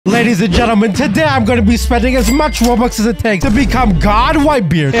ladies and gentlemen, today I'm going to be spending as much Robux as it takes to become God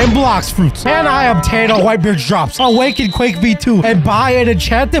Whitebeard in Blox fruits. And I obtain a Whitebeard's drops, Awaken Quake V2, and buy an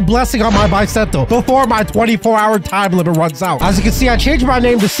enchanted blessing on my Bicento before my 24-hour time limit runs out. As you can see, I changed my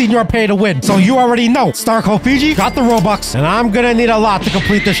name to Senior Pay to Win, so you already know. Star Code Fiji, got the Robux, and I'm gonna need a lot to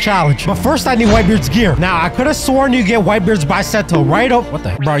complete this challenge. But first, I need Whitebeard's gear. Now, I could have sworn you get Whitebeard's Bicento right up. What the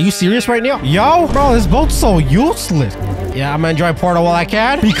heck? Bro, are you serious right now? Yo, bro, this boat's so useless. Yeah, I'm gonna enjoy Portal while I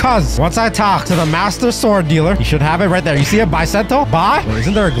can, because once I talk to the master sword dealer, you should have it right there. You see it, Bicento? Buy? Wait,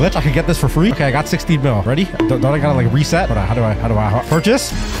 isn't there a glitch? I could get this for free? Okay, I got 16 mil. Ready? Don't I gotta like reset? Hold on, how do I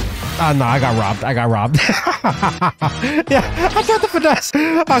purchase? No, I got robbed. Yeah, I tried to finesse.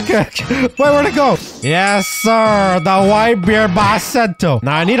 Okay. Wait, where'd it go? Yes, sir. The Whitebeard Bicento.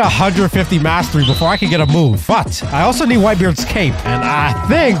 Now, I need 150 mastery before I can get a move. But I also need Whitebeard's cape. And I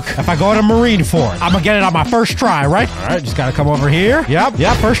think if I go to Marine Ford, I'm gonna get it on my first try, right? All right, just gotta come over here.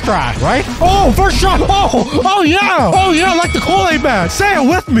 Yep, first try, right? Oh, first try. Oh, yeah. Oh, yeah, like the Kool-Aid man. Say it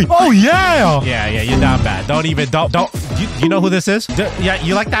with me. Oh, yeah. Yeah, you're not bad. Don't. You know who this is? Yeah,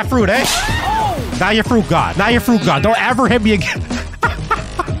 you like that fruit, eh? Now you're fruit god. Don't ever hit me again.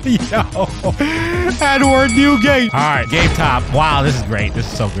 Yo. Edward Newgate. All right, game top. Wow, this is great. This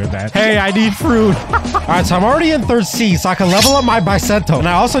is so good, man. Hey, I need fruit. All right, so I'm already in 3rd C, so I can level up my Bicento. And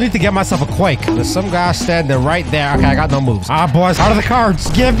I also need to get myself a Quake. There's some guy standing right there. Okay, I got no moves. All right, boys, out of the cards.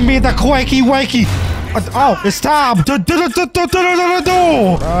 Give me the Quakey Wakey. Oh, it's time. Get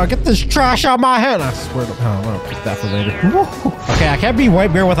this trash out my head. I swear to I'm gonna pick that for later. Okay, I can't be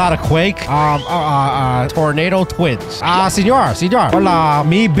Whitebeard without a Quake. Tornado Twins. Senor. Hola,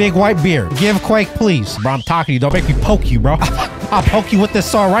 me, Big Whitebeard. Give Quake, please. Bro, I'm talking to you. Don't make me poke you, bro. I'll poke you with this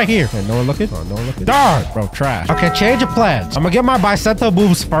sword right here. Okay, no one looking? Oh, no one looking. Darn, bro, trash. Okay, change of plans. I'm gonna get my Bicento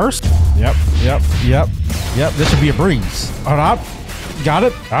moves first. Yep. This should be a breeze. Hold up. Got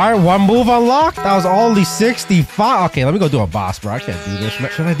it. All right, one move unlocked. That was only 65. Okay, let me go do a boss, bro. I can't do this.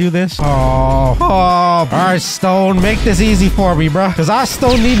 Should I do this? Oh. All right, Stone, make this easy for me, bro. Because I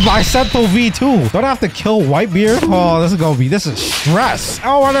still need Bicento V2. Don't I have to kill Whitebeard? Oh, this is stress.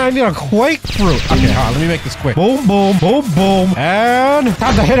 Oh, and I need a Quake fruit. Okay, all right, let me make this quick. Boom. And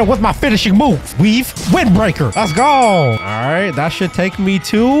time to hit it with my finishing move. Weave, Windbreaker. Let's go. All right, that should take me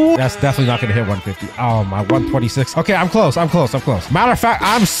to... That's definitely not going to hit 150. Oh, my 126. Okay, I'm close. Matter of fact,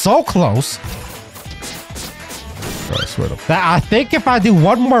 I'm so close. I swear to that I think if I do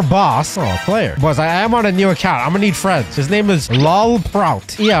one more boss, player. Boys, I am on a new account. I'm gonna need friends. His name is Lol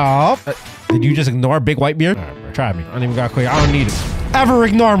Prout. Yup. Did you just ignore Big Whitebeard? All right, bro, try me. I don't even got quick. I don't need it. Ever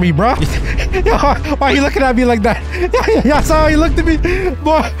ignore me, bro? Why are you looking at me like that? Yeah, I saw how you looked at me.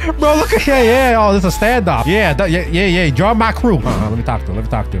 Bro, look at Oh, this is a standoff. Yeah. Draw my crew. Let me talk to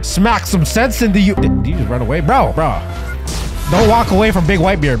him. Smack some sense into you. Did you just run away? Bro. Don't walk away from Big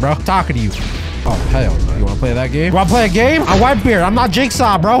Whitebeard, bro. I'm talking to you. Oh, hell no. You want to play that game? You want to play a game? I'm Whitebeard. I'm not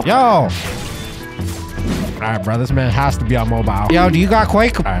Jigsaw, bro. Yo. All right, bro. This man has to be on mobile. Yo, do you got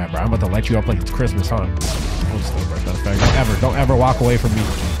Quake? All right, bro. I'm about to light you up like it's Christmas, huh? Don't ever walk away from me.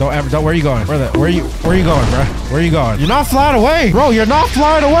 Don't. Where are you going? Where are you going, bro? Where are you going? You're not flying away, bro. You're not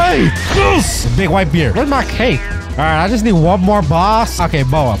flying away. Yes. Big Whitebeard. Where's my cake? All right, I just need one more boss. Okay,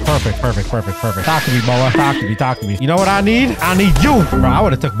 Boa. Perfect. Talk to me, Boa. Talk to me. You know what I need? I need you. Bro, I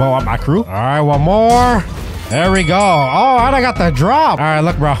would have took Boa out my crew. All right, one more. There we go. Oh, and I got the drop. All right,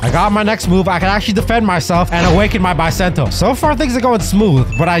 look, bro. I got my next move. I can actually defend myself and awaken my Bicento. So far, things are going smooth,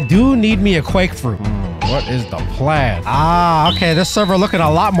 but I do need me a Quake fruit. What is the plan? Okay. This server looking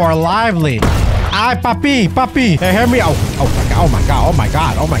a lot more lively. Hi, puppy. Hey, hear me? Oh my god.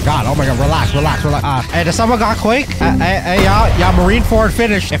 Relax. Hey, does someone got Quake? Hey, y'all Marine Ford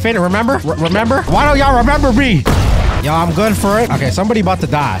finished. Remember? Why don't y'all remember me? Yo, I'm good for it. Okay, somebody about to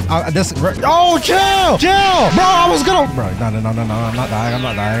die. Chill! Bro, I was gonna... Bro, no, I'm not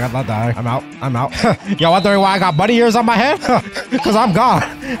dying. I'm out. Yo, wondering why I got bunny ears on my head? Because I'm gone.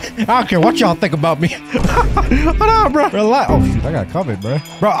 I don't care what y'all think about me. Hold on, bro. Relax. Oh, shoot, I got covered, bro.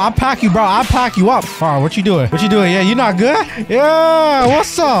 Bro, I'll pack you up. All right, what you doing? Yeah, you not good? Yeah,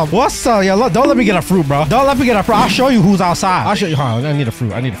 what's up? Yo, look, don't let me get a fruit, bro. I'll show you who's outside. I'll show you. Hold on, I need a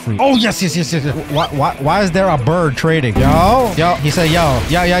fruit. Oh, yes. Why is there a bird trading? Yo, he said, yo,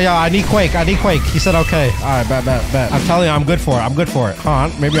 I need Quake. He said, okay. All right, bet. I'm telling you, I'm good for it. Hold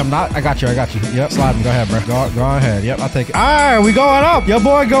on, maybe I'm not. I got you. Yep, slide me. Go ahead, bro. Go ahead. Yep, I'll take it. All right, we going up. Your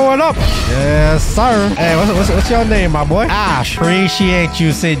boy going up. Yes, sir. Hey, what's your name, my boy? Ash. Appreciate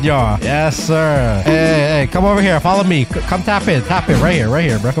you, senor. Yes, sir. Hey, come over here. Follow me. Come tap in. Right here,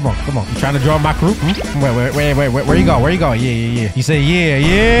 bro. Come on. You trying to join my crew? Wait. Where you going? Yeah. You say,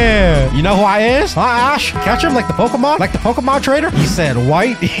 yeah. You know who I is? Huh, Ash? Catch him like the Pokemon Pokemon? Like the Pokemon trainer? He said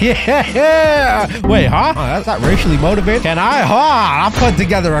white. Yeah. Wait, huh? Oh, that's not racially motivated. Can I? I'll put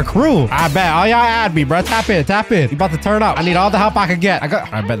together a crew. I bet. Oh, y'all add me, bro. Tap in. Tap in. You about to turn up. I need all the help I can get.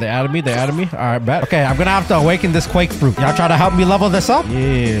 I bet they added me. They added me. All right, bet. Okay, I'm gonna have to awaken this Quake fruit. Y'all try to help me level this up?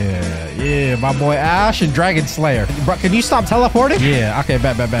 Yeah. My boy Ash and Dragon Slayer. Bro, can you stop teleporting? Yeah. Okay,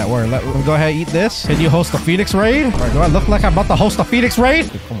 bet. Word. Let me go ahead and eat this. Can you host a Phoenix raid? All right, do I look like I'm about to host a Phoenix raid?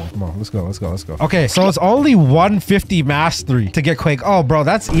 Okay, come on. Let's go. Okay, so it's only 150 mastery to get Quake. Oh, bro,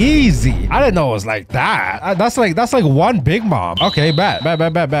 that's easy. I didn't know it was like that. That's like one big mom. Okay, bet.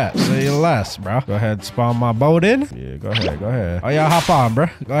 Say less, bro. Go ahead, spawn my boat in. Yeah, go ahead. Oh, yeah, hop on, bro.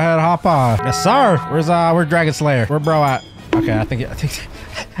 Go ahead, hop on. Yes, sir. Where's Dragon Slayer? Where bro at? Okay, I think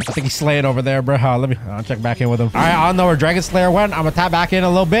he's slaying over there, bro. I'll check back in with him. All right, I don't know where Dragon Slayer went. I'm gonna tap back in a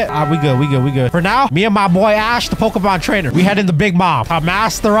little bit. We good. For now, me and my boy Ash, the Pokemon trainer, we head into Big Mom. I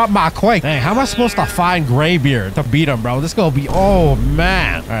master up my Quake. Dang, how am I supposed to find Graybeard to beat him, bro? This gonna be, oh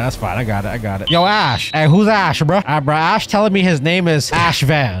man. All right, that's fine. I got it. Yo, Ash. Hey, who's Ash, bro? All right, bro. Ash telling me his name is Ash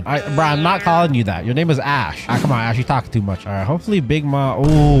Van. All right, bro, I'm not calling you that. Your name is Ash. All right, come on, Ash. You talking too much. All right, hopefully Big Mom.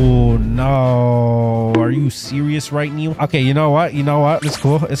 Oh no. Are you serious right now? Okay, you know what? It's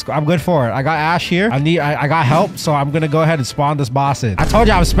cool. I'm good for it. I got Ash here. I got help, so I'm gonna go ahead and spawn this boss in. I told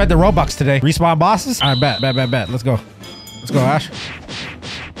you I was spending Robux today. Respawn bosses? All right, bet. Let's go, Ash.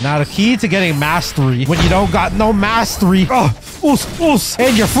 Now the key to getting mastery when you don't got no mastery, and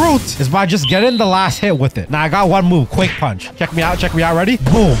your fruit, is by just getting the last hit with it. Now I got one move, Quake Punch. Check me out. Ready?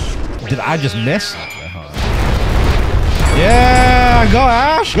 Boom. Did I just miss? Yeah, go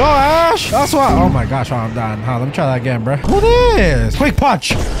Ash. That's what. Oh my gosh, I'm done. Let me try that again, bro. Who this? Quick punch.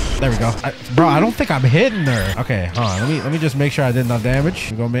 There we go. Bro, I don't think I'm hitting her. Okay, hold on. Let me just make sure I did enough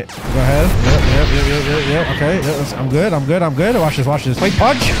damage. Go ahead. Yep. Okay, I'm good. Watch this. Quick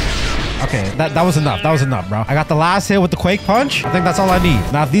punch. Okay, that was enough. Bro. I got the last hit with the Quake Punch. I think that's all I need.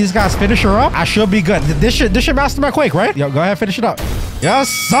 Now, if these guys finish her up, I should be good. This should master my Quake, right? Yo, go ahead, finish it up. Yes,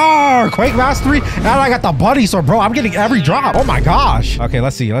 sir. Quake mastery. Now I got the buddy, so bro, I'm getting every drop. Oh my gosh. Okay,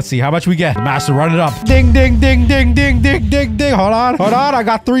 let's see how much we get. Master, run it up. Ding. Hold on. I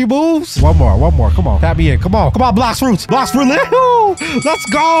got 3 moves. One more. Come on. Tap me in. Come on, Blox fruits. Let's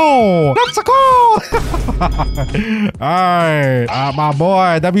go. All right. My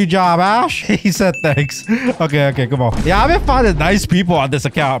boy, W job, Ash. He said thanks. Okay, come on. Yeah, I've been finding nice people on this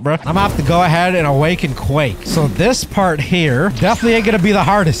account, bro. I'm gonna have to go ahead and awaken Quake. So this part here definitely ain't gonna be the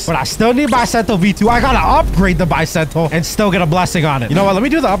hardest, but I still need Bicento V2. I gotta upgrade the Bicento and still get a blessing on it. You know what? Let me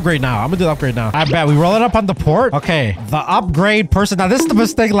do the upgrade now. I bet we roll it up on the port. Okay, the upgrade person. Now this is the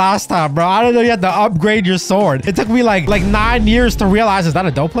mistake last time, bro. I didn't know you had to upgrade your sword. It took me like 9 years to realize. Is that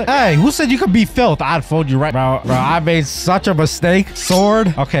a dope play? Hey, who said you could be filth? I'd phone you right, bro. I made such a mistake.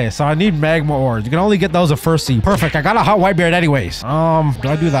 Sword. Okay, so I need magma ores. You can only get those at first seed. Perfect. I got a hot Whitebeard anyways. Do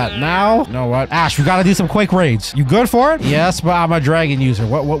I do that now? You know what? Ash, we gotta do some Quake raids. You good for it? Yes, but I'm a dragon user.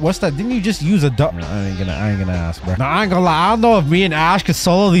 What's that? Didn't you just use a I ain't gonna ask, bro. Now, I ain't gonna lie. I don't know if me and Ash could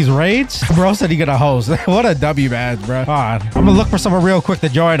solo these raids. Bro said he gonna host. What a W, man, bro. Hold on. I'm gonna look for someone real quick to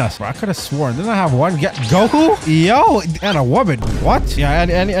join us. Bro, I could have sworn. Didn't I have one? Goku? Yo, and a woman. What? Yeah,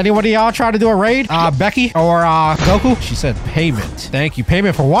 anyone of y'all try to do a raid? Becky or Goku? She said payment. Thank you.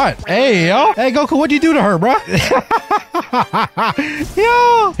 Payment for what? Hey, yo. Hey, Goku, what'd you do to her, bro?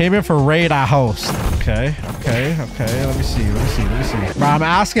 Yo. Payment for raid I host. Okay. Let me see. Bro, I'm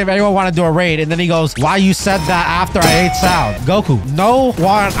asking if anyone want to do a raid, and then he goes, why you said that after I ate sound? Goku, no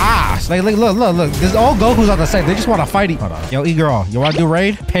one asked. Like, look. This all Goku's on the same. They just want to fight. Hold on. Yo, E-girl, you want to do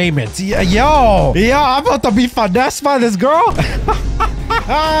raid? Payments. Yeah, yo, I'm about to be finessed by this girl.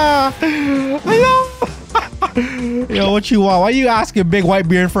 Yo, what you want? Why you asking Big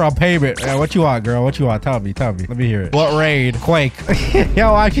Whitebeard for a payment? Yeah, what you want, girl? What you want? Tell me. Let me hear it. What raid? Quake.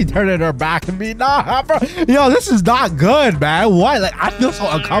 Yo, why she turning her back to me? Nah, bro. Yo, this is not good, man. What? Like, I feel so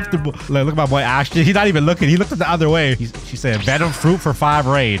uncomfortable. Look at my boy Ash. He's not even looking. He looked the other way. She said venom fruit for 5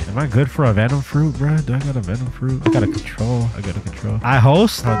 raid. Am I good for a venom fruit, bro? Do I got a venom fruit? I got a control. I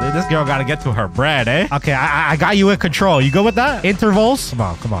host? Oh, this girl got to get to her bread, eh? Okay, I got you in control. You good with that? Intervals? Come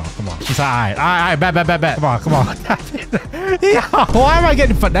on. She said, all right, bet. Come on. Yo, why am I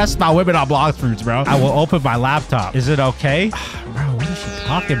getting finessed by women on Blox fruits, bro? I will open my laptop. Is it okay? Bro, what is she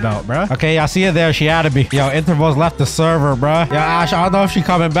talking about, bro? Okay, I see her there. She added me. Yo, Intervals left the server, bro. Yo, Ash, I don't know if she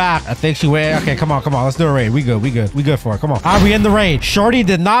coming back. I think she went. Okay, come on. Let's do a raid. We good for it. Come on. All right, we in the raid. Shorty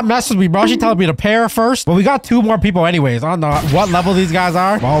did not mess with me, bro. She telling me to pair first. But we got 2 more people anyways. I don't know what level these guys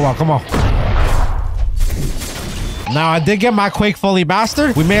are. Oh, well, come on. Now, I did get my Quake fully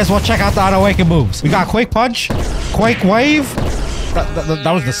mastered. We may as well check out the AWAKEN moves. We got Quake Punch, Quake Wave.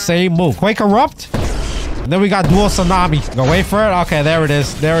 That was the same move. Quake Erupt. And then we got dual tsunami. Go wait for it. Okay, there it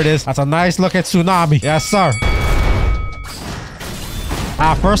is. There it is. That's a nice looking tsunami. Yes, sir.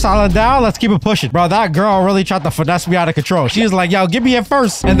 First island down. Let's keep it pushing. Bro, that girl really tried to finesse me out of control. She was like, yo, give me it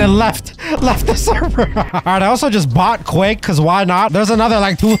first. And then left the server. All right, I also just bought Quake because why not? There's another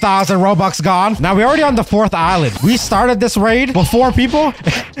like 2,000 Robux gone. Now, we're already on the 4th island. We started this raid with 4 people.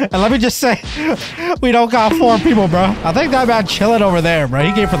 And let me just say, we don't got 4 people, bro. I think that man chilling over there, bro.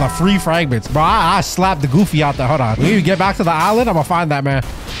 He came for the free fragments. Bro, I slapped the goofy out there. Hold on. We get back to the island. I'm going to find that man.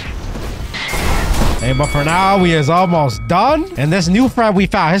 Hey, but for now, we is almost done. And this new friend we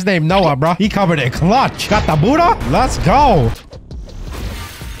found, his name Noah, bro. He covered it clutch. Got the Buddha? Let's go.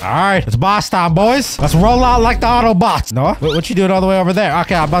 All right, it's boss time, boys. Let's roll out like the Autobots. Noah, what you doing all the way over there?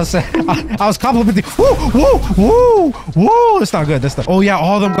 Okay, I'm about to say, I was complimenting. Woo, woo, woo, woo. It's not good. This stuff. Oh, yeah,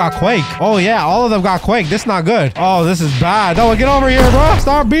 all of them got Quake. Oh, yeah, all of them got Quake. This not good. Oh, this is bad. Noah, get over here, bro.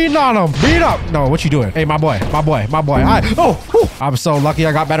 Start beating on them. Beat up. No, what you doing? Hey, my boy. All right. Oh, whew. I'm so lucky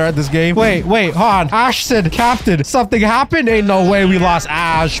I got better at this game. Wait, hold on. Ash said, Captain, something happened? Ain't no way we lost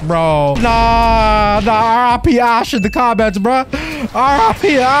Ash, bro. Nah, RIP Ash in the comments, bro.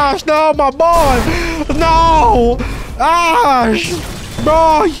 RIP Ash, no, my boy. No, Ash,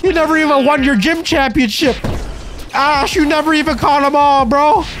 bro, you never even won your gym championship. Ash, you never even caught them all,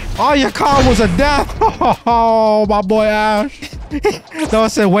 bro. All you caught was a death. Oh, my boy Ash. Noah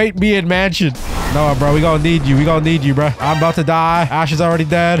said, wait me in mansion. No, bro, we gonna need you. Bro. I'm about to die. Ash is already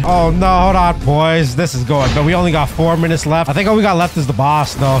dead. Oh, no, hold on, boys. This is going. But we only got 4 minutes left. I think all we got left is the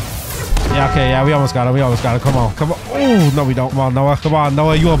boss, though. Yeah, okay, yeah, we almost got it. Come on. Oh, no, we don't. Come on,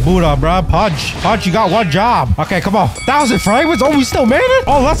 Noah, you a Buddha, bro. Punch, you got one job. Okay, come on. 1,000 fragments. Oh, we still made it?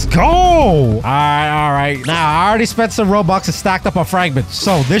 Oh, let's go. All right. Now, I already spent some Robux and stacked up on fragments,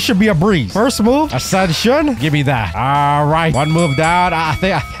 so this should be a breeze. First move, Ascension. Give me that. All right, 1 move down. I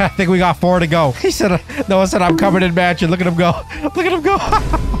think we got 4 to go. Noah said, I'm coming in mansion. Look at him go.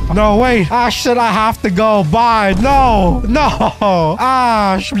 No, wait. Ash said I have to go. Bye. No.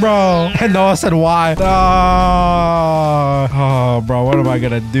 Ash, bro. And Noah said, why? Oh, bro, what am I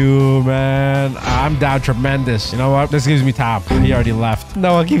gonna do, man? I'm down tremendous. You know what? This gives me time. He already left.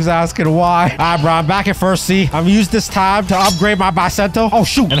 Noah keeps asking why. All right, bro, I'm back at first C. I'm used this time to upgrade my Bicento. Oh,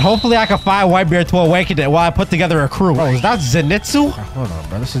 shoot. And hopefully I can find Whitebeard to awaken it while I put together a crew. Oh, is that Zenitsu? Hold on,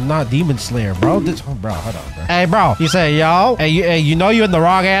 bro. This is not Demon Slayer, bro. Bro, hold on, bro. Hey, bro. You say, yo. Hey, you know you're in the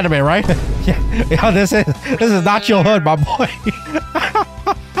wrong anime, right? Yeah. Yo, this is not your hood, my boy.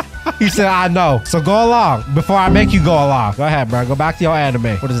 He said, I know. So go along before I make you go along. Go ahead, bro. Go back to your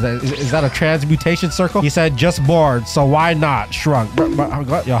anime. What is that? Is that a transmutation circle? He said, just bored. So why not? Shrunk. Bro,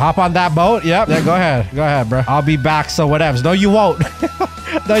 yo, hop on that boat. Yep. Yeah, go ahead, bro. I'll be back. So whatevs. No, you won't.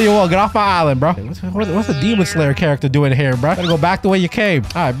 No, you won't. Get off my island, bro. What's the Demon Slayer character doing here, bro? Gotta go back the way you came.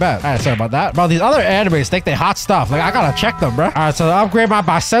 All right, bet. All right, sorry about that. Bro, these other animes think they hot stuff. Like, I gotta check them, bro. All right, so to upgrade my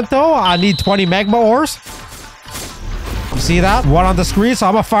Bicento, I need 20 magma ores. You see that? 1 on the screen, so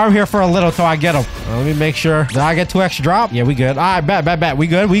I'm gonna farm here for a little till I get them. Let me make sure. Did I get 2 extra drop? Yeah, we good. All right, bet. We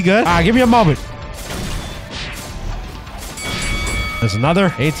good. All right, give me a moment. There's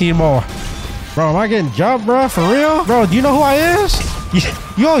another 18 more. Bro, am I getting jumped, bro? For real? Bro, do you know who I is?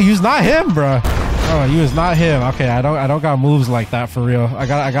 Yo, you's not him, bro. Oh, you is not him. Okay, I don't got moves like that for real. I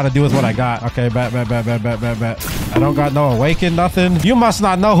gotta do with what I got. Okay, bet. I don't got no awaken, nothing. You must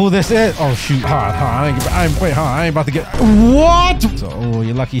not know who this is. Oh shoot. I ain't about to get what? So, oh,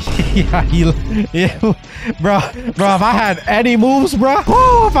 you're lucky. Yeah, bro, if I had any moves, bro.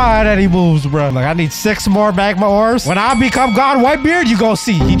 Like I need 6 more magma ores. When I become God Whitebeard, you go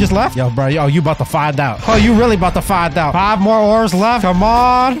see. He just left. Yo, bro, you about to find out. Oh, you really about to find out. 5 more ores left. Come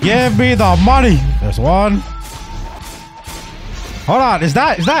on, give me the money. There's 1. Hold on, is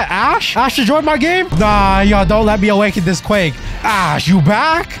that Ash? Ash to join my game? Nah, yo, don't let me awaken this Quake. Ash, you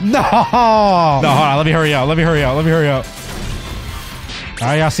back? No, hold on, let me hurry up. All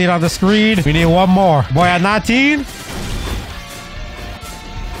right, y'all see it on the screen. We need 1 more. Boy, at 19.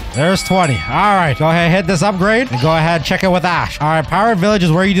 There's 20. All right, go ahead, hit this upgrade and go ahead, check it with Ash. All right, Pirate Village is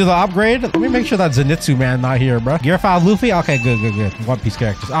where you do the upgrade. Let me make sure that Zenitsu man not here, bro. Gear file Luffy. Okay, good. One Piece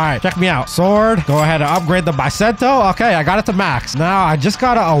characters. All right, check me out. Sword. Go ahead and upgrade the Bicento. Okay, I got it to max. Now I just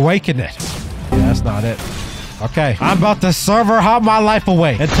gotta awaken it. Yeah, that's not it. Okay, I'm about to server hop my life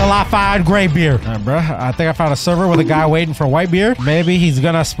away until I find Graybeard. All right, bro. I think I found a server with a guy waiting for Whitebeard. Maybe he's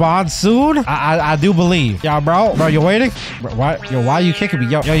gonna spawn soon. I do believe. Yo, bro, you waiting? Bro, why are you kicking me?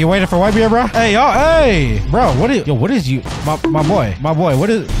 Yo, you waiting for Whitebeard, bro? Hey, bro, what is you? My boy, what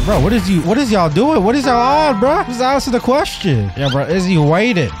is y'all doing? What is y'all on, bro? Just answer the question. Yeah, bro, is he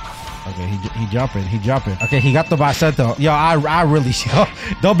waiting? Okay, he jumping. Okay, he got the Bicento. Yo, I really,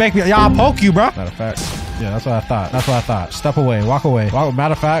 don't make me, I'll poke you, bro. Matter of fact. Yeah, that's what I thought. That's what I thought. Step away. Walk away.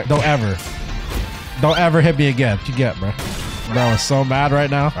 Matter of fact, don't ever hit me again. What you get, bro? Bro is so mad right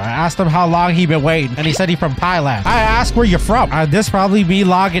now. I asked him how long he been waiting, and he said he from Thailand. I asked where you're from. This probably me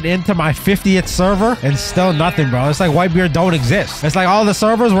logging into my 50th server, and still nothing, bro. It's like Whitebeard don't exist. It's like all the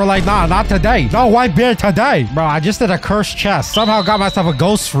servers were like, nah, not today. No Whitebeard today. Bro, I just did a cursed chest. Somehow got myself a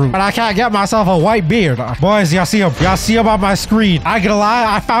ghost fruit, but I can't get myself a Whitebeard. Boys, y'all see him? Y'all see him on my screen? I ain't gonna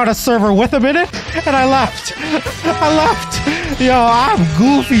lie, I found a server with him in it, and I left. I left. Yo, I'm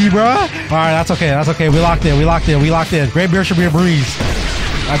goofy, bro. All right, that's okay. That's okay. We locked in. We locked in. We locked in. Great beard should be a breeze.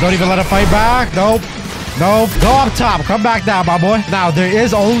 I don't even let him fight back. Nope. Nope. Go up top. Come back down, my boy. Now, there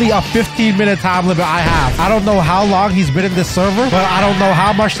is only a 15-minute time limit I have. I don't know how long he's been in this server, but I don't know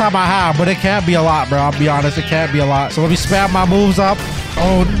how much time I have, but it can't be a lot, bro. I'll be honest. It can't be a lot. So let me spam my moves up.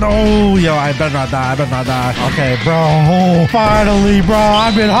 Oh, no. Yo, I better not die. I better not die. Okay, bro. Oh, finally, bro.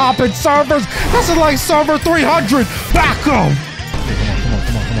 I've been hopping servers. This is like server 300. Back up.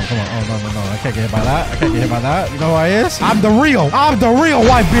 Come on. Oh, no. I can't get hit by that. I can't get hit by that. You know who I is? I'm the real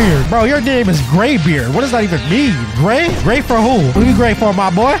Whitebeard. Bro, your name is Graybeard. What does that even mean? Gray? Gray for who? What are you gray for, my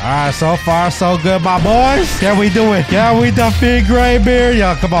boy? All right, so far, so good, my boys. Can we do it? Can we defeat Graybeard?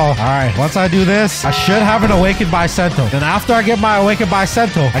 Yo, come on. All right, once I do this, I should have an Awakened by Cento. Then after I get my Awakened by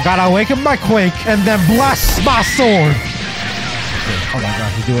Cento, I gotta Awaken by Quake and then bless my sword. Oh my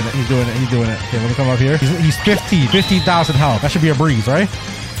god, he's doing it. Okay, let me come up here. He's 15,000 health. That should be a breeze, right?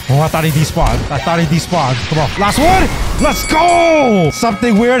 Oh, I thought he despawned. Come on. Last one. Let's go.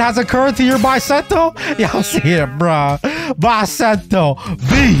 Something weird has occurred to your Bicento. Y'all see it, bro. Bicento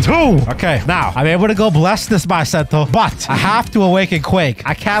B2. Okay, now I'm able to go bless this Bicento, but I have to Awaken Quake.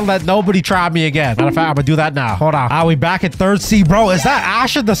 I can't let nobody try me again. Matter of fact, I'm gonna do that now. Hold on. Are we back at 3rd C? Bro, is that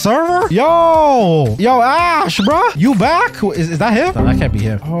Ash in the server? Yo, Ash, bro. You back? Is that him? No, that can't be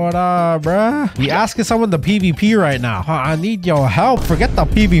him. Hold on, bro. We asking someone to PvP right now. I need your help. Forget the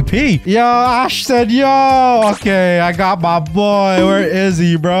PvP. Yo, Ash said, yo. Okay, I got my boy. Where is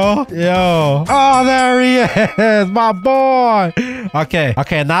he, bro? Yo. Oh, there he is. My boy. Okay,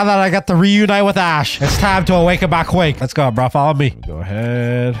 now that I got to reunite with Ash, it's time to Awaken my Quake. Let's go, bro. Follow me. Go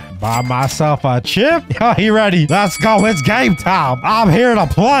ahead. Buy myself a chip. Yo, he ready? Let's go. It's game time. I'm here to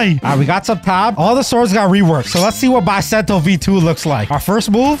play. All right, we got some time. All the swords got reworked. So let's see what Bicento V2 looks like. Our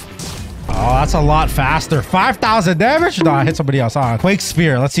first move. Oh, that's a lot faster. 5,000 damage? No, I hit somebody else. Quake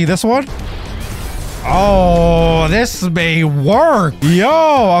Sphere. Let's see this one. Oh, this may work.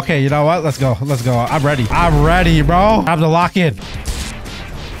 Yo. Okay, you know what? Let's go. I'm ready, bro. Time to lock in.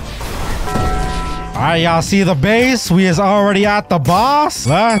 All right, y'all see the base? We is already at the boss.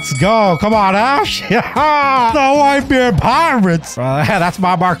 Let's go. Come on, Ash. The Whitebeard Pirates. That's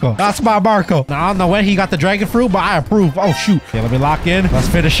my Marco. Now, I don't know when he got the dragon fruit, but I approve. Oh, shoot. Okay, let me lock in. Let's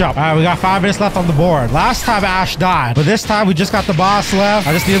finish up. All right, we got 5 minutes left on the board. Last time Ash died, but this time we just got the boss left.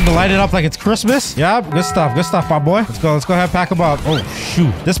 I just need him to light it up like it's Christmas. Yep, good stuff, my boy. Let's go ahead and pack him up. Oh,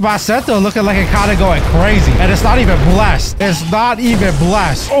 shoot. This Bicento looking like it kind of going crazy, and it's not even blessed.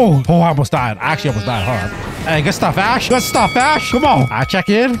 Oh, I almost died. I actually almost died. Hold on. Hey, good stuff, Ash. Come on. I check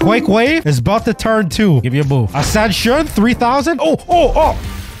in. Quake Wave is about to turn 2. Give you a move. Ascension, 3,000. Oh.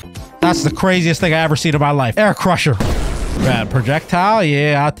 That's the craziest thing I ever seen in my life. Air Crusher. Bad projectile.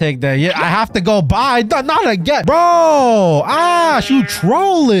 Yeah, I'll take that. Yeah, I have to go by. Not again. Bro. Ash, you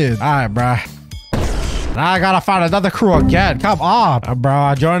trolling. All right, bro. Now I gotta find another crew again. Come on. Bro,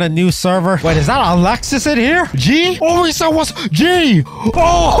 I joined a new server. Wait, is that Alexis in here? G? Oh, he said what's G?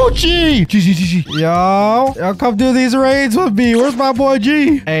 Oh, G. G. Yo, come do these raids with me. Where's my boy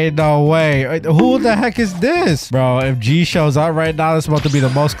G? Ain't no way. Who the heck is this? Bro, if G shows up right now, this is about to be the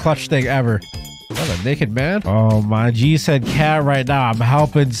most clutch thing ever. Is that a naked man? Oh, my G said cat right now. I'm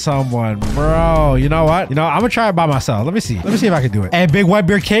helping someone. Bro, you know what? I'm gonna try it by myself. Let me see if I can do it. Hey, Big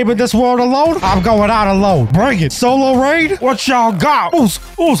Whitebeard came in this world alone. I'm going out alone. Bring it. Solo raid? What y'all got? Oos.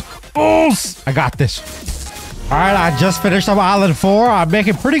 I got this. All right, I just finished up Island 4. I'm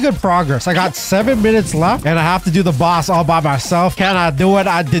making pretty good progress. I got 7 minutes left, and I have to do the boss all by myself. Can I do it?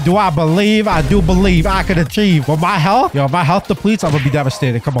 Do I believe? I do believe I can achieve. With my health, my health depletes, I'm gonna be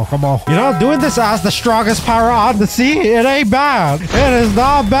devastated. Come on. Doing this as the strongest pirate on the sea, it ain't bad. It is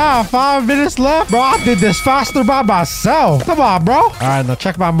not bad. 5 minutes left. Bro, I did this faster by myself. Come on, bro. All right, now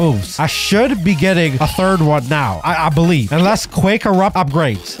check my moves. I should be getting a 3rd one now, I believe. Unless Quake Erupt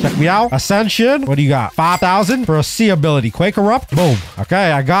upgrades. Check me out. Ascension. What do you got? 5,000 for a C ability. Quake Erupt. Boom.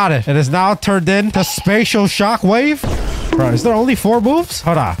 Okay, I got it. It is now turned into Spatial Shockwave. Bro, is there only 4 moves?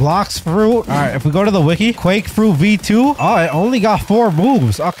 Hold on. Blox fruit. All right, if we go to the wiki, Quake fruit V2. Oh, it only got 4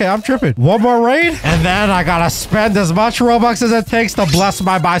 moves. Okay, I'm tripping. One more raid, and then I gotta spend as much Robux as it takes to bless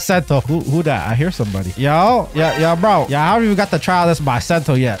my Bicento. Who that? I hear somebody. Yo, yeah, bro. Yeah, I haven't even got to try this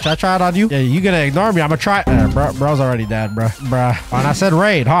Bicento yet. Should I try it on you? Yeah, you gonna ignore me? I'm gonna try it. Bro's already dead, bro. Bruh. Oh, and I said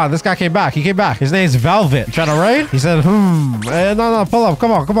raid. Hold on, this guy came back. He came back. His name's Velvet. You trying to raid? He said, no, pull up.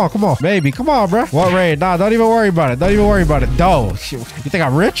 Come on. Baby, come on, bro. What raid? Nah, don't even worry about it. Dough. You think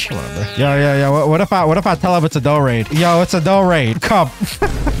I'm rich? Come on, bro. Yeah. What if I tell him it's a dough raid? Yo, it's a dough raid. Come.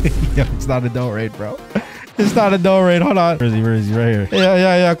 Yo, it's not a dough raid, bro. It's not a dough raid. Hold on. Where is he? Right here.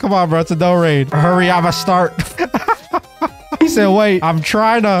 Yeah. Come on, bro. It's a dough raid. Hurry, I'ma start. He said, wait, I'm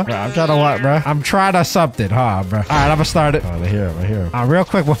trying to what, bro? I'm trying to something, huh, bro? All right, I'm gonna start it. Oh, I hear him. Real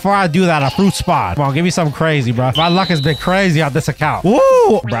quick, before I do that, a fruit spawn. Come on, give me something crazy, bro. My luck has been crazy on this account. Woo!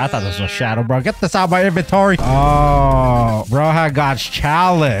 Bro, I thought this was a shadow, bro. Get this out of my inventory. Oh, bro had God's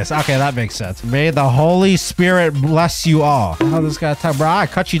chalice. Okay, that makes sense. May the Holy Spirit bless you all. How this guy type, bro? I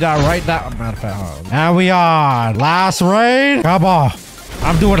cut you down right now. Matter of fact, and we on. Last raid. Come on.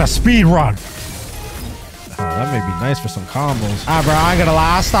 I'm doing a speed run. Oh, that may be nice for some combos. All right, bro, I ain't gonna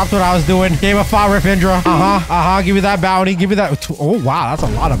lie. I stopped what I was doing. Game of Fire Rifindra. Give me that bounty. Give me that. Oh, wow, that's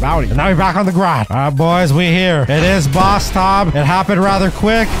a lot of bounty. And now we're back on the grind. All right, boys, we here. It is boss time. It happened rather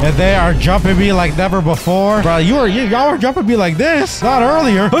quick, and they are jumping me like never before. Bro, y'all were jumping me like this, not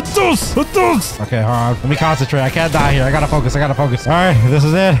earlier. Okay, hold on. Let me concentrate. I can't die here. I gotta focus. All right, this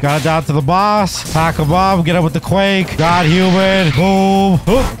is it. Got it down to the boss. Pack him up. Get up with the Quake. God human. Boom.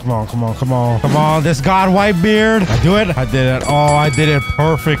 Oh, come on. This God Whitebeard. I do it. I did it. Oh, I did it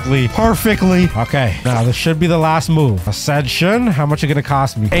perfectly. Okay, now this should be the last move. Ascension. How much is it gonna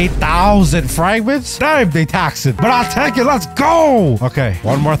cost me? 8,000 fragments? Damn, they tax it. But I'll take it. Let's go. Okay,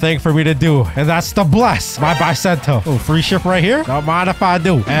 one more thing for me to do, and that's to bless my Bicento. Oh, free ship right here. Don't mind if I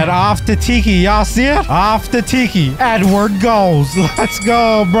do. And off to Tiki. Y'all see it? Off to Tiki. Edward goes. Let's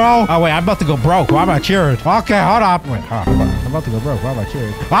go, bro. Oh, wait, I'm about to go broke. Why am I cheering? Okay, hold up. Wait, I'm about to go broke. Why am I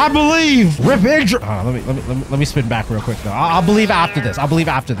cheering? I believe. Rip injury. Let me spin back real quick though. I'll believe after this. All right,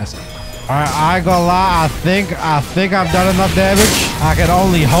 I ain't gonna lie. I think I've done enough damage. I can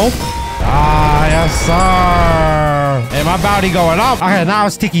only hope. Ah, yes, sir. And my bounty going up. Okay, now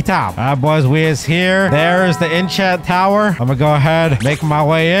it's Tiki time. All right, boys, we is here. There's the enchant tower. I'm gonna go ahead, make my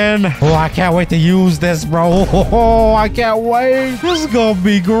way in. Oh, I can't wait to use this, bro. Oh, I can't wait. This is gonna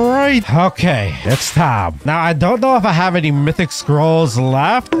be great. Okay, it's time. Now, I don't know if I have any mythic scrolls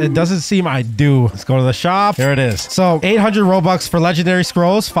left. It doesn't seem I do. Let's go to the shop. Here it is. So 800 Robux for legendary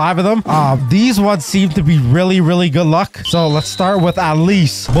scrolls, 5 of them. These ones seem to be really good luck. So let's start with at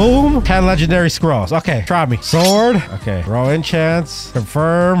least, boom, 10 legendary scrolls. Okay, try me. Sword. Okay, roll enchants.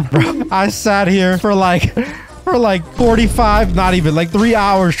 Confirm. Bro, I sat here for like 45, not even, like 3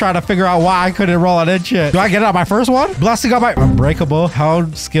 hours trying to figure out why I couldn't roll an enchant. Do I get it on my first one? Blessing on my unbreakable.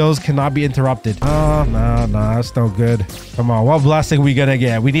 Held skills cannot be interrupted. Oh, no, that's no good. Come on, what blessing we gonna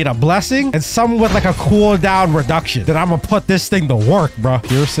get? We need a blessing and some with like a cooldown reduction. Then I'm gonna put this thing to work, bro.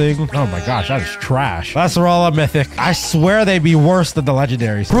 Piercing. Oh my gosh, that is trash. Let's roll a mythic. I swear they'd be worse than the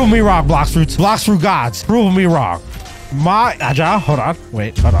legendaries. Prove me wrong, Blox fruits. Blox fruit gods. Prove me wrong. My agile. Hold on.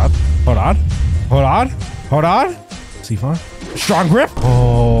 Wait. Hold on. See, fun. Strong grip.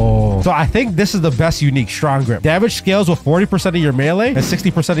 Oh. So I think this is the best unique strong grip. Damage scales with 40% of your melee and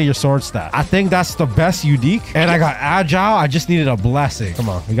 60% of your sword stat. I think that's the best unique. And I got agile. I just needed a blessing. Come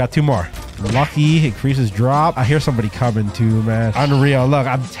on. We got 2 more. Lucky increases drop. I hear somebody coming too, man. Unreal. Look,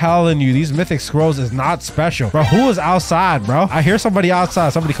 I'm telling you, these mythic scrolls is not special. Bro, who is outside, bro? I hear somebody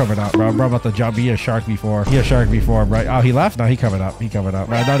outside. Somebody coming out, bro. Bro, about to jump. He a shark before, bro. Oh, he left? No, he coming up.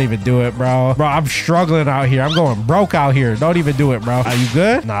 Bro, don't even do it, bro. Bro, I'm struggling out here. I'm going broke out here. Don't even do it, bro. Are you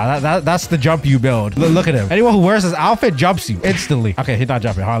good? Nah, that's the jump you build. Look at him. Anyone who wears this outfit jumps you instantly. Okay, he's not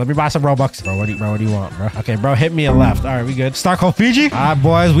jumping. Hold on, let me buy some Robux. Bro, what do you want, bro? Okay, bro, hit me and left. All right, we good. Start imFiji. All right,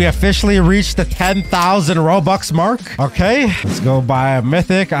 boys, we officially reached the 10,000 Robux mark. Okay, let's go buy a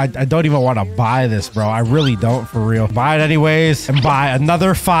mythic. I don't even want to buy this, bro. I really don't, for real. Buy it anyways and buy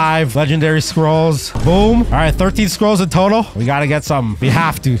another 5 legendary scrolls. Boom. All right, 13 scrolls in total. We got to get some. We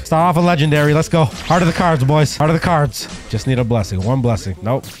have to. Start off a legendary. Let's go. Heart of the cards, boys. Heart of the cards. Just need a blessing. 1 blessing.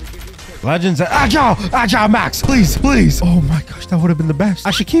 Nope. Legends. Agile max. Please. Oh my gosh, that would have been the best.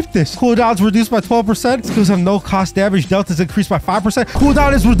 I should keep this. Cooldown's reduced by 12%. Skills have no cost damage. Delta's increased by 5%.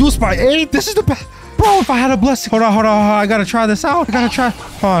 Cooldown is reduced by 8. This is the best. Bro, if I had a blessing. Hold on. I gotta try this out.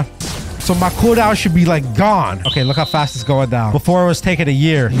 Hold on. So my cooldown should be like gone. Okay, look how fast it's going down. Before it was taking a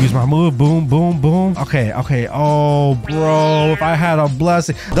year. Use my move. Boom, boom, boom. Okay, okay. Oh, bro. If I had a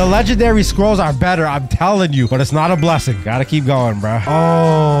blessing. The legendary scrolls are better, I'm telling you. But it's not a blessing. Gotta keep going, bro.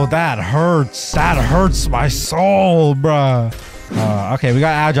 Oh, that hurts. That hurts my soul, bro. Okay, we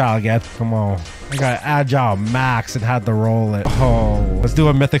got agile again. Come on. I got agile max and had to roll it. Oh, let's do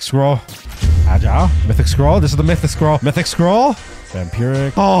a mythic scroll. Agile. Mythic scroll. This is the mythic scroll. Mythic scroll.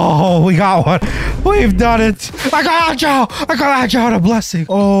 Vampiric. Oh, we got one. We've done it. I got agile. I got agile and a blessing.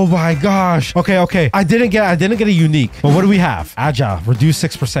 Oh my gosh. Okay, okay. I didn't get a unique. But what do we have? Agile. Reduce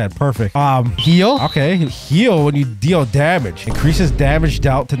 6%. Perfect. Heal. Okay. Heal when you deal damage. Increases damage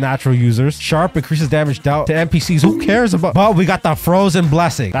dealt to natural users. Sharp increases damage dealt to NPCs. Who cares about? But we got the frozen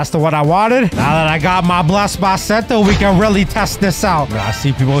blessing. That's the one I wanted. Now that I got my blessed by center, we can really test this out. Now, I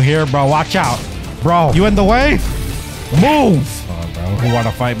see people here, bro. Watch out. Bro, you in the way? Move. Who want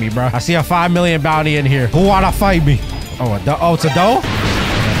to fight me, bro? I see a 5 million bounty in here. Who want to fight me? Oh, it's a doe?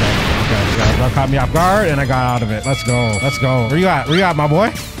 Okay, bro caught me off guard, and I got out of it. Let's go. Let's go. Where you at? Where you at, my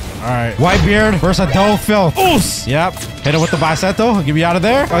boy? All right. Whitebeard versus a doe filth. Oos! Yep. Hit it with the bicento. Get me out of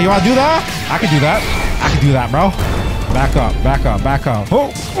there. Oh, you want to do that? I can do that. I can do that, bro. Back up, back up, back up.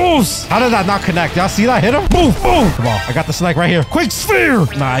 Oh, oos! How did that not connect? Y'all see that? Hit him? Boom, boom! Come on, I got the snake right here. Quake sphere!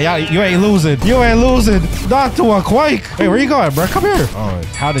 Nah, you ain't losing. You ain't losing. Not to a quake. Hey, where you going, bro? Come here. Oh,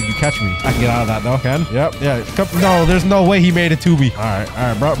 how did you catch me? I can get out of that, though, Ken. Yep, yeah. No, there's no way he made it to me. All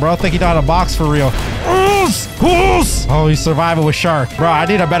right, bro. Think he got a box for real. Oos! Oos! Oh, he's surviving with shark. Bro, I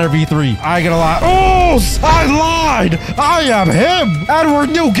need a better V3. I ain't gonna lie. Oos! I lied! I am him! Edward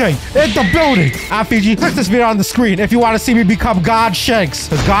Newgate in the building. imFiji, click this video on the screen if you want to see me become God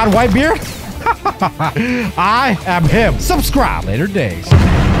Shanks. Is God Whitebeard? I am him. Subscribe. Later days.